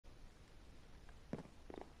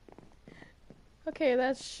Okay,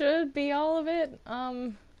 that should be all of it.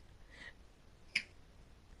 I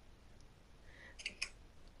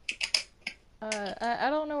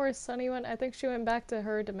don't know where Sunny went. I think she went back to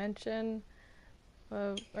her dimension.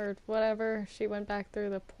 Or whatever. She went back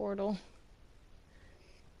through the portal.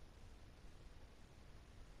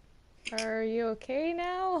 Are you okay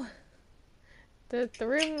now? The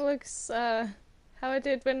room looks, how it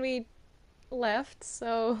did when we left,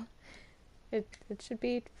 so it should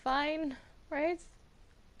be fine, right?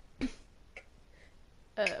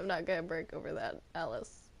 I'm not gonna break over that,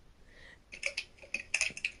 Alice.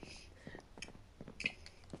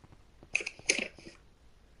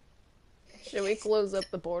 Should we close up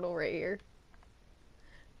the portal right here?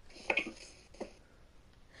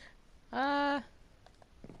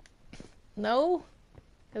 No?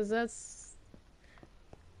 Because that's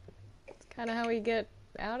kind of how we get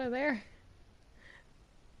out of there.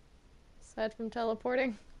 Aside from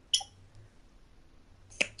teleporting.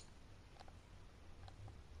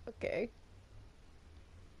 Okay.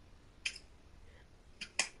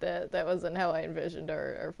 That wasn't how I envisioned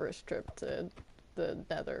our first trip to the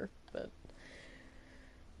Nether, but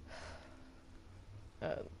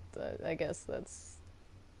I guess that's...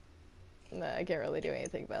 Nah, I can't really do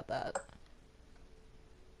anything about that.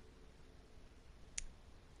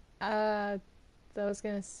 I was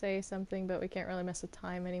gonna say something, but we can't really mess with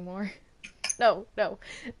time anymore. No, no,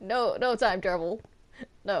 no, no time travel.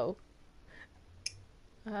 No.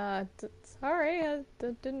 Sorry, I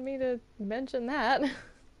didn't mean to mention that.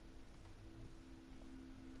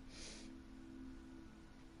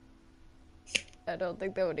 I don't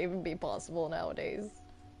think that would even be possible nowadays.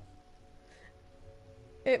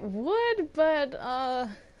 It would, but,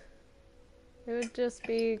 it would just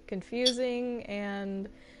be confusing, and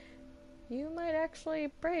you might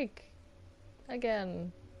actually break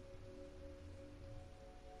again.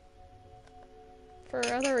 For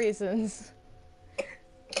other reasons.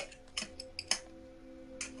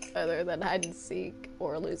 Other than hide and seek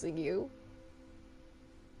or losing you.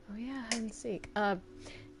 Oh yeah, hide and seek.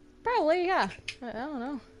 Probably, yeah. I don't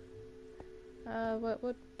know.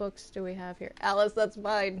 What books do we have here? Alice, that's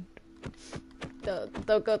mine.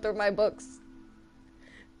 Don't go through my books.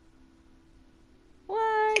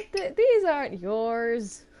 What? These aren't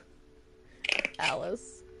yours.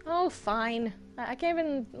 Alice. Oh, fine. I can't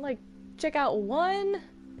even, like, check out one?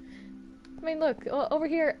 I mean, look, over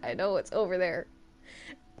here. I know it's over there.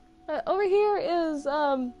 Over here is,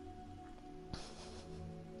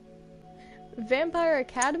 Vampire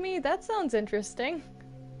Academy? That sounds interesting.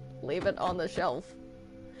 Leave it on the shelf.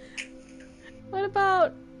 What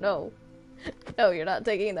about... No. No, you're not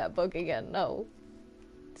taking that book again. No.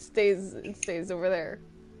 It stays over there.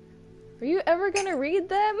 Are you ever gonna read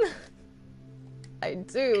them? I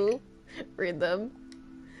do read them.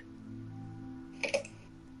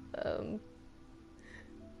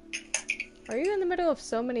 Are you in the middle of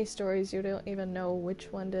so many stories you don't even know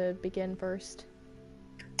which one to begin first?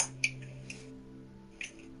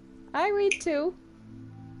 I read too.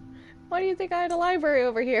 Why do you think I had a library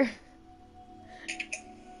over here?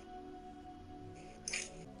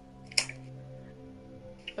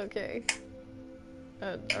 Okay.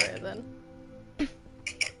 Alright then.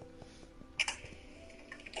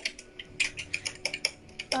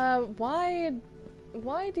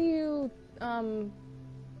 Why do you,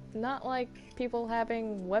 not like people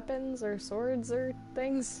having weapons or swords or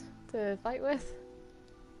things to fight with?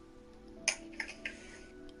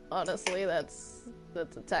 Honestly, that's a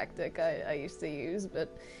tactic I used to use,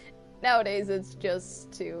 but nowadays it's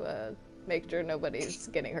just to, make sure nobody's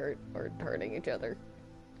getting hurt or hurting each other.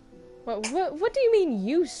 What do you mean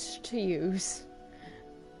used to use?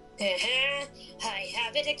 I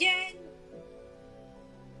have it again!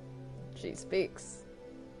 She speaks.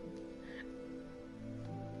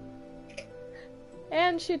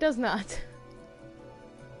 And she does not.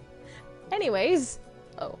 Anyways.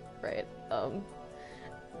 Oh, right.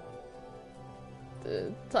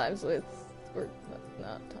 The times with... or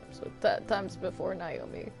not times with... times before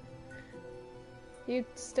Naomi. You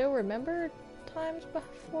still remember times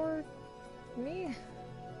before me?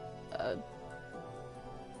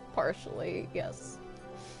 Partially, yes.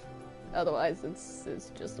 Otherwise,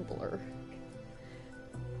 it's just a blur.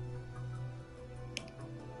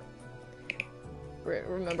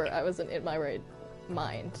 Remember, I wasn't in my right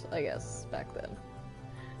mind, I guess, back then.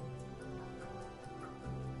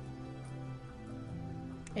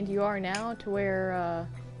 And you are now, to where,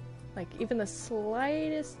 like, even the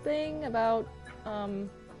slightest thing about, oh,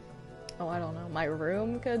 I don't know, my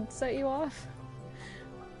room could set you off?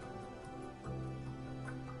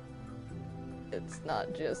 It's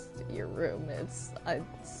not just your room, I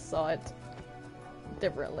saw it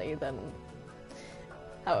differently than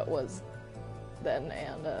how it was then,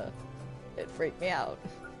 and it freaked me out.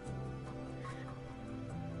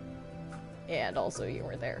 And also you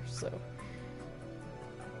were there, so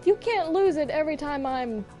you can't lose it every time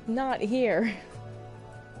I'm not here.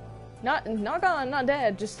 Not gone, not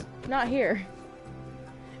dead, just not here.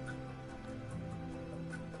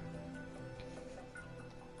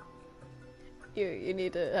 You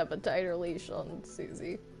need to have a tighter leash on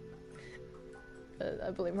Susie. I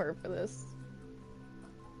blame her for this.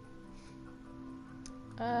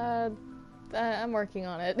 I'm working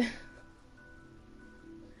on it.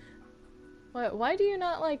 Why do you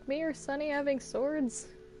not like me or Sunny having swords?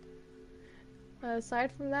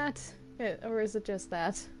 Aside from that? Or is it just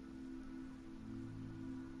that?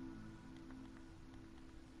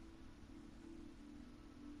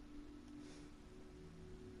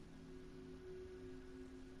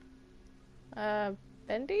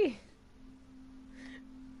 Bendy?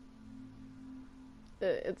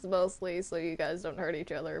 It's mostly so you guys don't hurt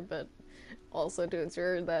each other, but also to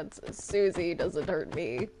ensure that Susie doesn't hurt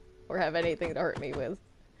me or have anything to hurt me with.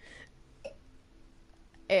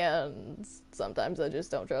 And sometimes I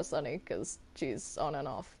just don't trust Sunny because she's on and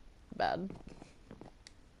off bad.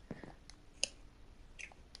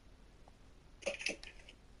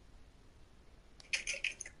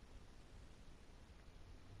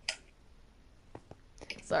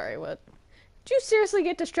 Sorry, what? Did you seriously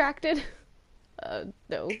get distracted?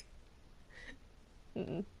 No.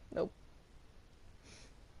 Nope.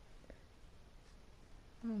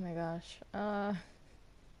 Oh my gosh.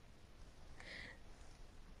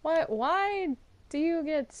 Why do you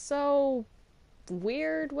get so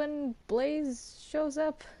weird when Blaze shows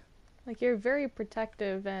up? Like, you're very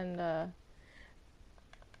protective and,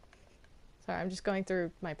 sorry, I'm just going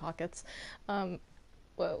through my pockets.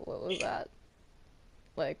 What was that?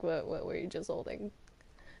 Like, what were you just holding?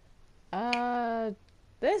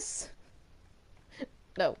 This?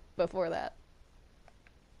 No, before that.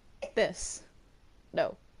 This.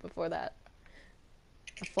 No, before that.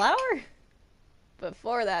 A flower?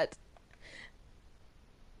 Before that.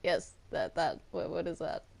 Yes, that. What is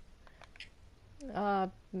that?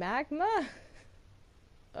 Magma?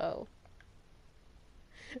 Oh.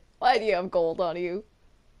 Why do you have gold on you?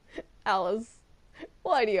 Alice,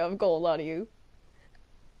 why do you have gold on you?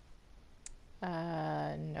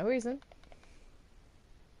 No reason.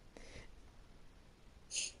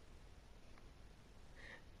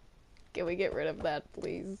 Can we get rid of that,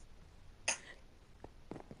 please?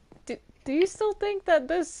 Do you still think that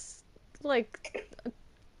this, like,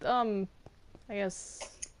 I guess,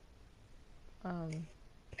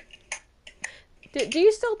 do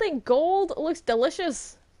you still think gold looks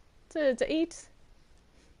delicious to eat?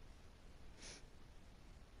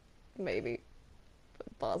 Maybe.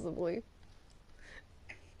 Possibly.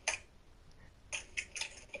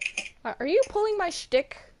 Are you pulling my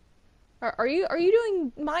shtick? Are you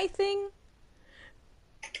doing my thing?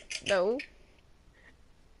 No.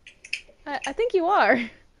 I think you are.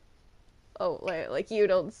 Oh, like you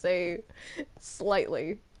don't say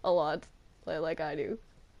slightly a lot like I do.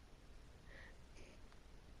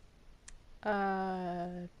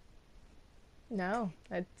 No,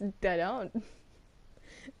 I don't.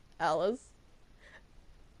 Alice.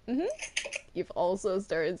 You've also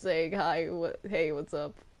started saying hi, hey, what's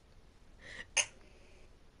up?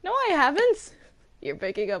 No, I haven't! You're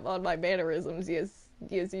picking up on my mannerisms, yes,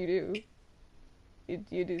 you do.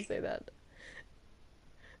 You do say that.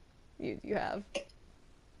 You have.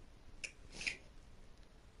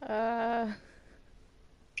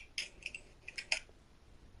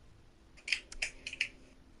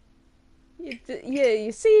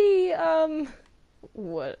 You see,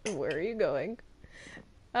 where are you going?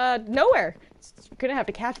 Nowhere! You're gonna have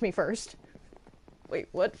to catch me first. Wait,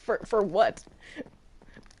 what? For what?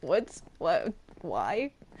 What?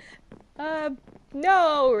 Why?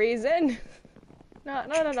 No reason.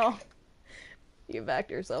 No. You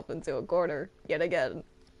backed yourself into a corner, yet again.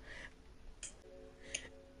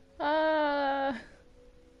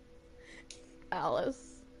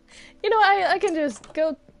 Alice. You know, I can just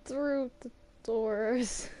go through the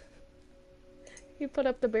doors. You put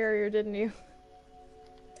up the barrier, didn't you?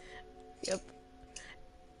 Yep.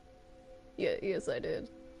 Yeah, yes I did.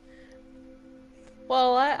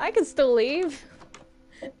 Well, I can still leave.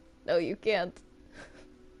 No, you can't.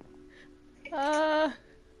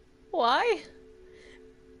 Why?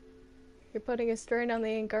 You're putting a strain on the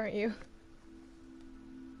ink, aren't you?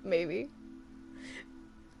 Maybe.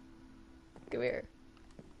 Come here.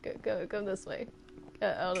 Come this way.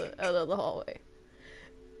 Out of the hallway.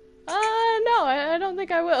 No, I don't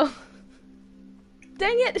think I will.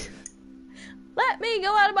 Dang it! Let me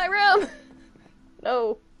go out of my room!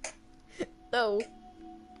 No. No.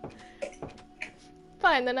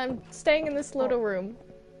 Fine, then I'm staying in this little room.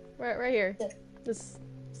 Right here. This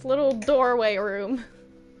little doorway room.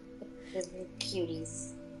 The little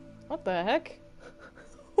cuties. What the heck?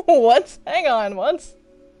 What? Hang on, what?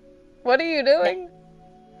 What are you doing?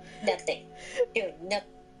 Nothing. Doing nothing.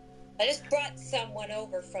 I just brought someone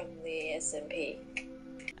over from the SMP.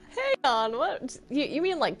 Hang on, what? You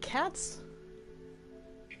mean like cats?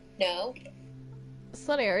 No.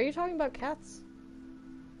 Sunny, are you talking about cats?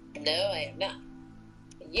 No, I am not.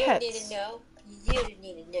 You Pets. need to know. You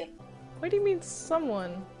need to know. What do you mean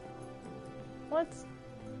someone? What?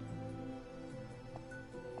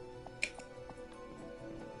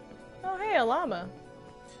 Oh, hey, a llama.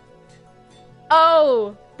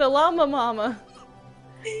 Oh, the llama mama.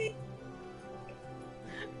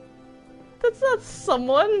 That's not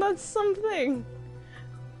someone, that's something.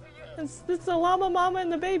 It's the llama mama and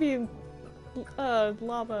the baby,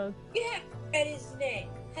 llama. Yeah, that is his name.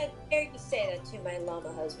 How dare you say that to my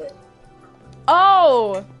llama husband?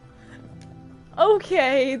 Oh!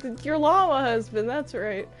 Okay, your llama husband, that's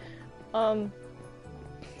right.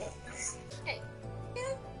 Hey, get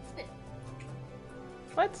off my husband.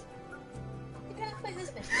 What? Get off my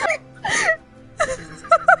husband.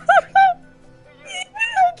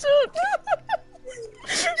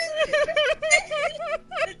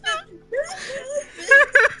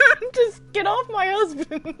 Just get off my husband.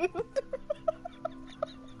 That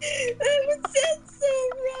would sound so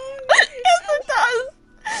wrong. Yes, it does.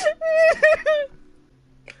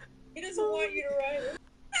 He doesn't want you to ride him.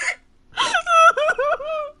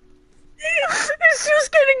 It's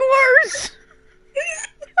just getting worse.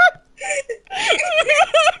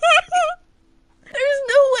 There's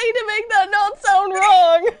no way to make that not sound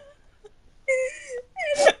wrong.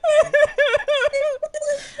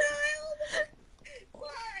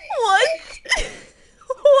 What?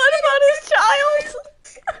 What about his child?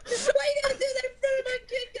 Why you gotta do that in front of my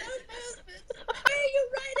kid? Get off my husband. Why are you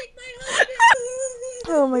riding my husband?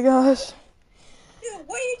 Oh my gosh.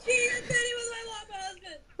 Why are you cheating on Bendy with my llama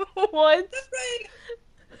husband? What? Stop riding him.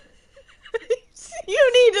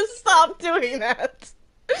 You need to stop doing that.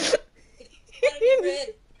 Let him be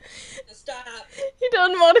red. Stop. He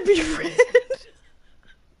doesn't want to be red.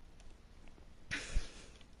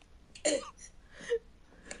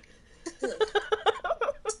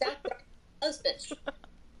 Stop riding my husband.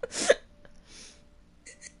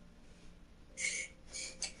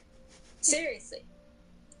 Seriously.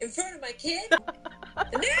 In front of my kid? No!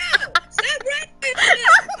 Stop riding my husband!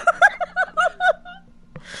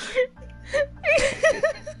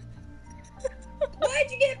 Why'd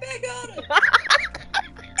you get back on him?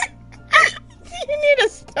 You need to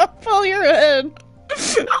stop pull your head.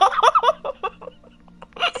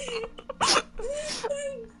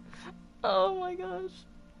 Oh my gosh.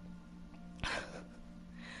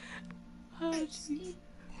 Oh jeez.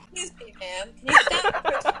 Excuse me, ma'am. Can you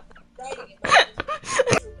stop riding him?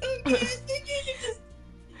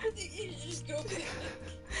 You should just go back.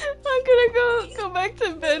 I'm gonna go back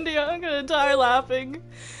to Bendy. I'm gonna die laughing.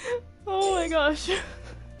 Oh my gosh.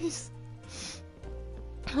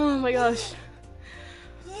 Oh my gosh.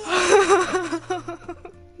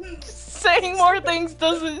 Saying more things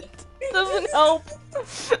doesn't help.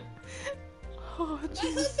 Oh My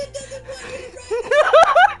jeez. husband doesn't want you to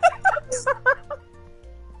ride him.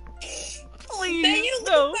 Please, Now you leave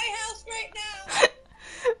no. my house right now.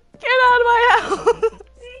 Get out of my house.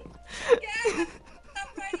 Yeah. Stop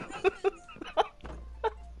riding husbands.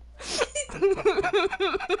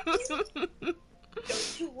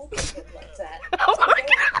 Don't you look at him like that. Oh my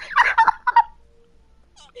god.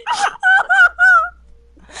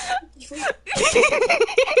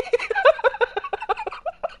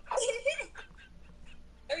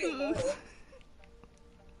 Very loyal.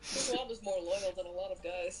 This mom is more loyal than a lot of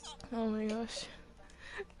guys. Oh my gosh.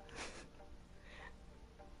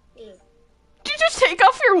 Mm. Did you just take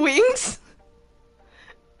off your wings?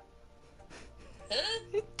 Huh?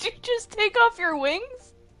 Did you just take off your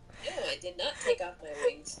wings? No, I did not take off my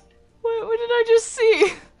wings. What did I just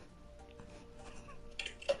see?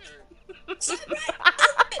 Stop riding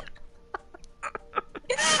husband!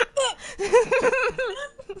 Get off him!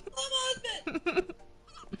 I'm husband!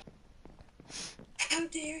 How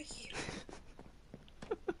dare you?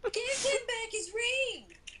 Give him back his ring!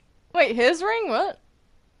 Wait, his ring? What?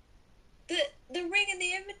 The ring in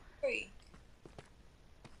the inventory.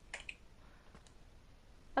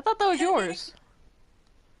 I thought that was yours.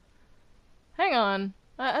 Hang on.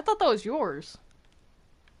 I thought that was yours.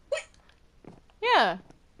 What? Yeah.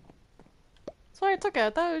 That's why I took it. I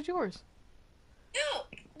thought it was yours. No!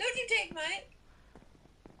 Don't you take mine!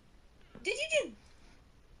 Did you do?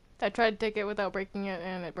 I tried to take it without breaking it,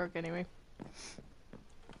 and it broke anyway.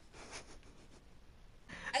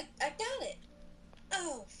 I got it.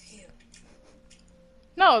 Oh, phew.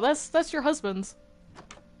 No, that's your husband's.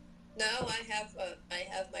 No, I have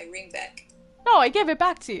my ring back. No, I gave it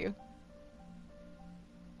back to you.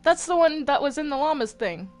 That's the one that was in the llama's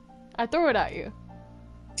thing. I threw it at you.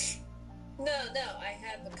 No, I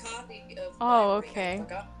have a copy of Oh, my okay. ring. I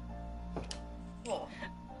forgot. Oh.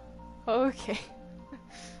 Okay.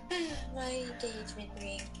 My engagement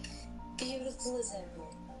ring. Beautiful as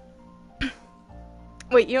ever.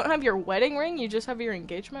 Wait, you don't have your wedding ring? You just have your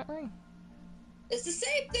engagement ring? It's the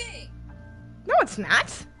same thing! No, it's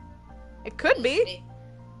not. It could be.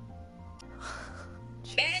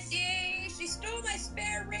 Bendy! She stole my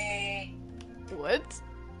spare ring! What?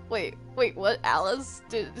 Wait, what? Alice?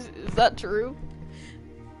 Is that true?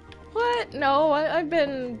 What? No, I've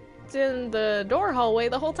been in the door hallway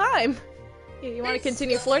the whole time. You want to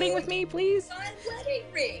continue flirting with me, please? My wedding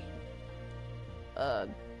ring!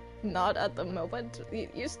 Not at the moment.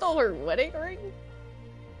 You stole her wedding ring?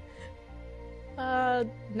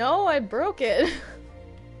 No, I broke it.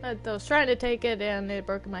 I was trying to take it and it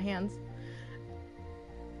broke in my hands.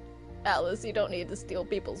 Alice, you don't need to steal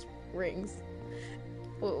people's rings.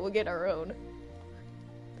 We'll get our own.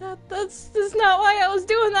 That's not why I was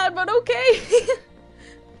doing that, but okay.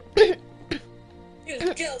 She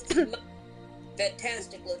was jealous of my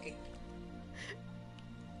fantastic looking.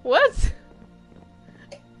 What?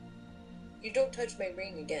 You don't touch my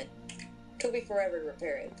ring again. Took me forever to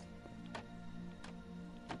repair it.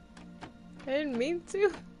 I didn't mean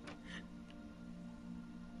to.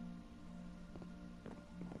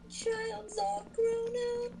 Child's all grown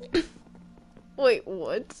up. Wait,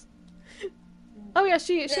 what? Oh yeah,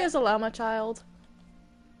 she has a llama child.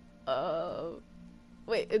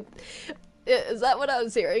 Wait, is that what I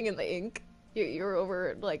was hearing in the Inkk? You were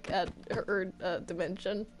over like at her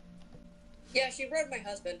dimension. Yeah, she rode my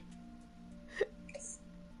husband.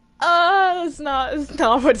 It's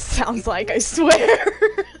not what it sounds like, I swear.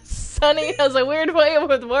 Sunny has a weird way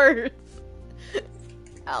with words.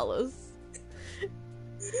 Alice.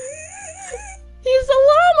 He's a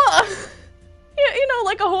llama! You know,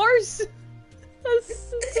 like a horse.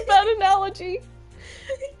 That's a bad analogy.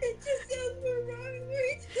 It just sounds so wrong.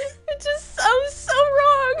 It just sounds so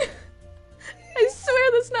wrong. I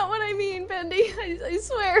swear that's not what I mean, Bendy. I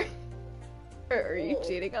swear. Are you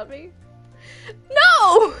cheating on me?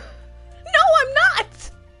 No! No, I'm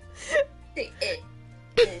not!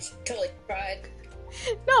 It's totally fried.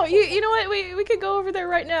 No, you know what? We could go over there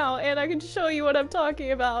right now, and I can show you what I'm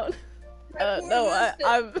talking about. No,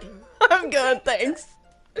 I'm good, thanks.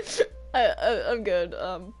 I'm good.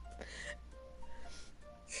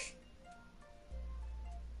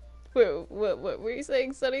 Wait, what were you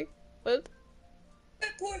saying, Sunny? What? My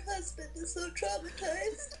poor husband is so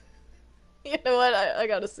traumatized. You know what? I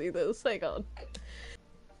gotta see this. Hang on.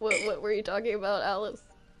 What were you talking about, Alice?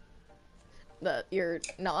 That you're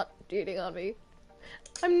not cheating on me?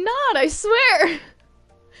 I'm not, I swear!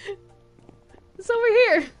 It's over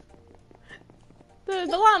here! The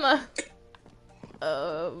llama!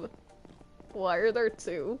 Why are there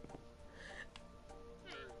two?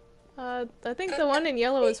 I think the one in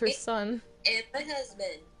yellow is her son. And my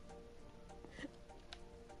husband.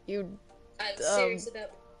 I'm serious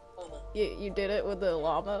about llama. You did it with the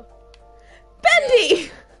llama?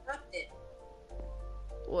 Bendy! No, it.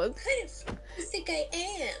 What? What kind of f*** do you think I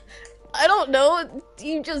am? I don't know.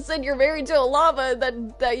 You just said you're married to a llama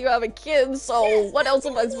and that you have a kid, so Yes, what my else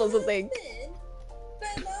am I llama supposed to think? husband.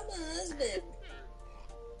 My llama husband.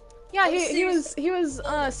 Yeah, Oh, he was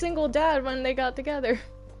a single dad when they got together.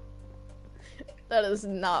 That is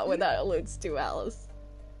not what that alludes to, Alice.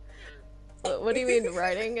 What do you mean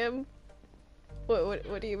riding him?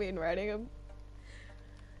 What do you mean riding him?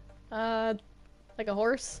 Like a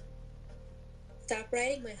horse? Stop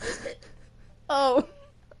riding my husband. Oh,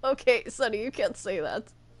 okay, Sunny, you can't say that.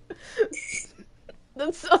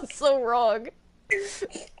 That sounds so wrong.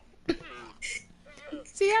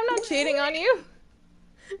 See, I'm not cheating on you.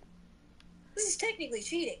 This is technically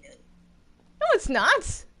cheating. No, it's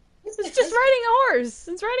not. It's just riding a horse.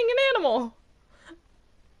 It's riding an animal.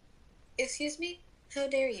 Excuse me? How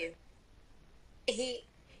dare you? He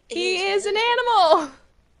is an animal.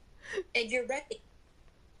 And you're right.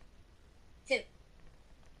 Him.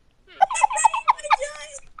 My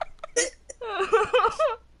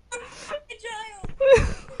child.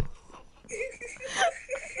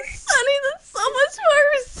 Sunny, that's so much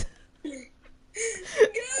worse.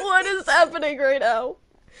 What is happening right now?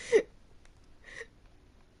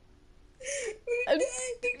 I'm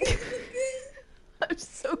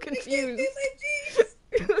so confused. confused. My jeans.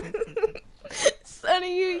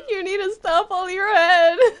 Sonny, you need to stop all your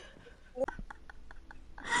head.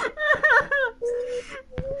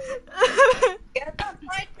 Get off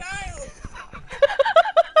my child.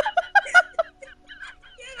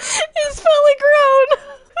 He's fully grown.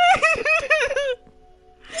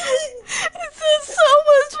 This is so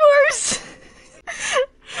much worse.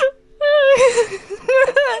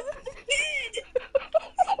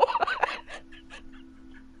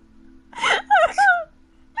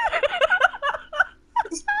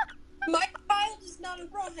 My child is not a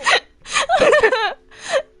problem.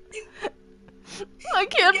 I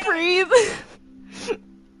can't breathe.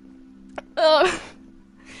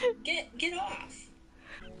 Get off.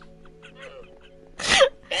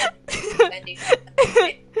 Bendy.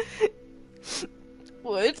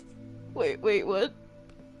 What? Wait, what?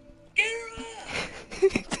 Get her off.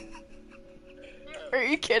 Are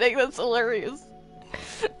you kidding? That's hilarious.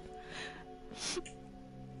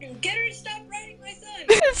 Get her to stop riding my son.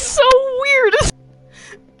 It's so weird.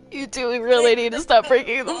 You do really need to stop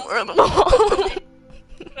breaking the fourth wall.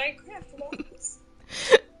 Minecraft walls.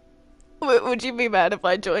 Would you be mad if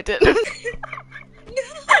I joined it? No!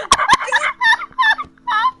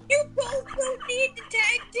 You both don't need to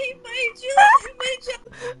tag team my child.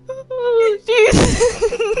 Oh, jeez.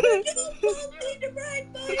 You both need to ride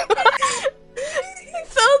my bike. It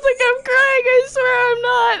sounds like I'm crying, I swear I'm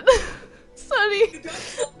not. Sonny.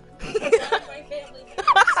 My family.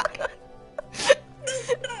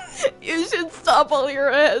 You should stop all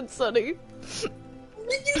your heads, Sonny. When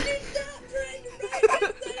you do stop trying to ride my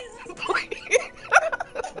son.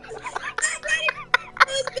 Stop riding my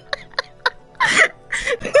husband.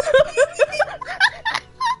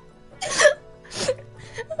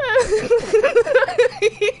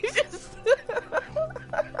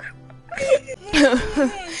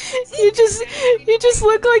 You just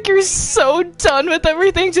look like you're so done with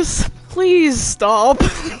everything. Just please stop.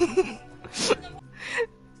 Don't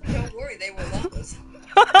worry, they will love us.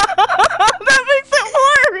 That makes it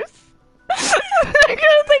worse. I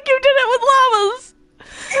couldn't think you did it with llamas.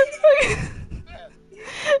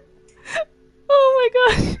 Oh my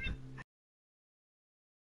gosh.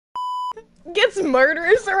 Gets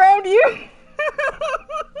murderous around you.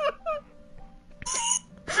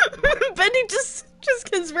 Bendy just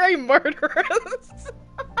gets very murderous.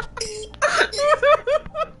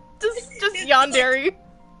 just yandere.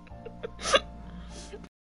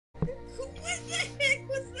 What the heck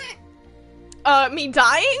was that? Me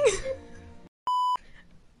dying?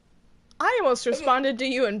 I almost responded to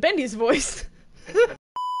you in Bendy's voice. But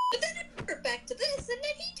then we're back to this, and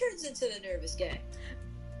then he turns into the nervous guy.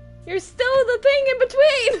 You're still the thing in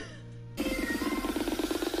between!